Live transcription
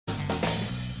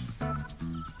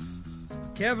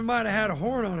Kevin might have had a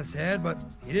horn on his head, but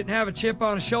he didn't have a chip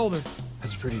on his shoulder.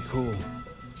 That's pretty cool.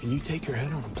 Can you take your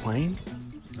head on a plane?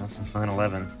 Not since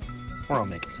 9/11. We're all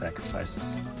making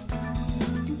sacrifices.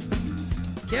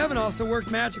 Kevin also worked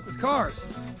magic with cars.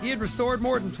 He had restored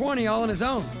more than 20 all on his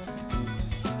own.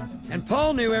 And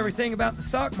Paul knew everything about the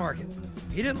stock market.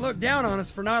 He didn't look down on us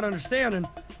for not understanding.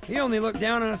 He only looked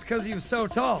down on us because he was so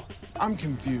tall. I'm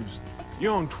confused. You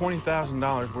own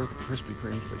 $20,000 worth of Krispy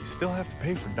Kremes, but you still have to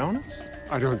pay for donuts?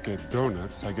 I don't get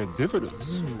donuts, I get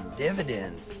dividends.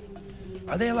 Dividends.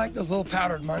 Are they like those little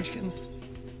powdered munchkins?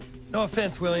 No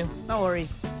offense, William. No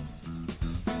worries.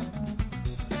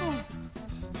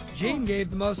 Gene gave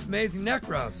the most amazing neck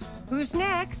rubs. Who's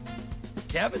next?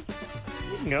 Kevin?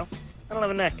 You can go. I don't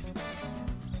have a neck.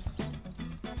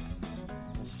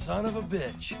 Son of a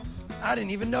bitch. I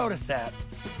didn't even notice that.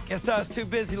 Guess I was too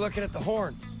busy looking at the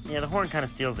horn. Yeah, the horn kind of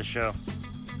steals the show.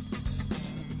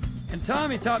 And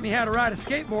Tommy taught me how to ride a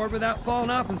skateboard without falling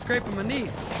off and scraping my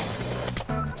knees.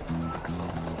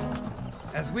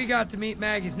 As we got to meet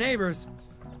Maggie's neighbors,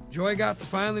 Joy got to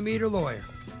finally meet her lawyer.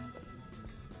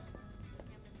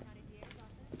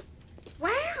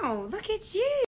 Wow, look at you.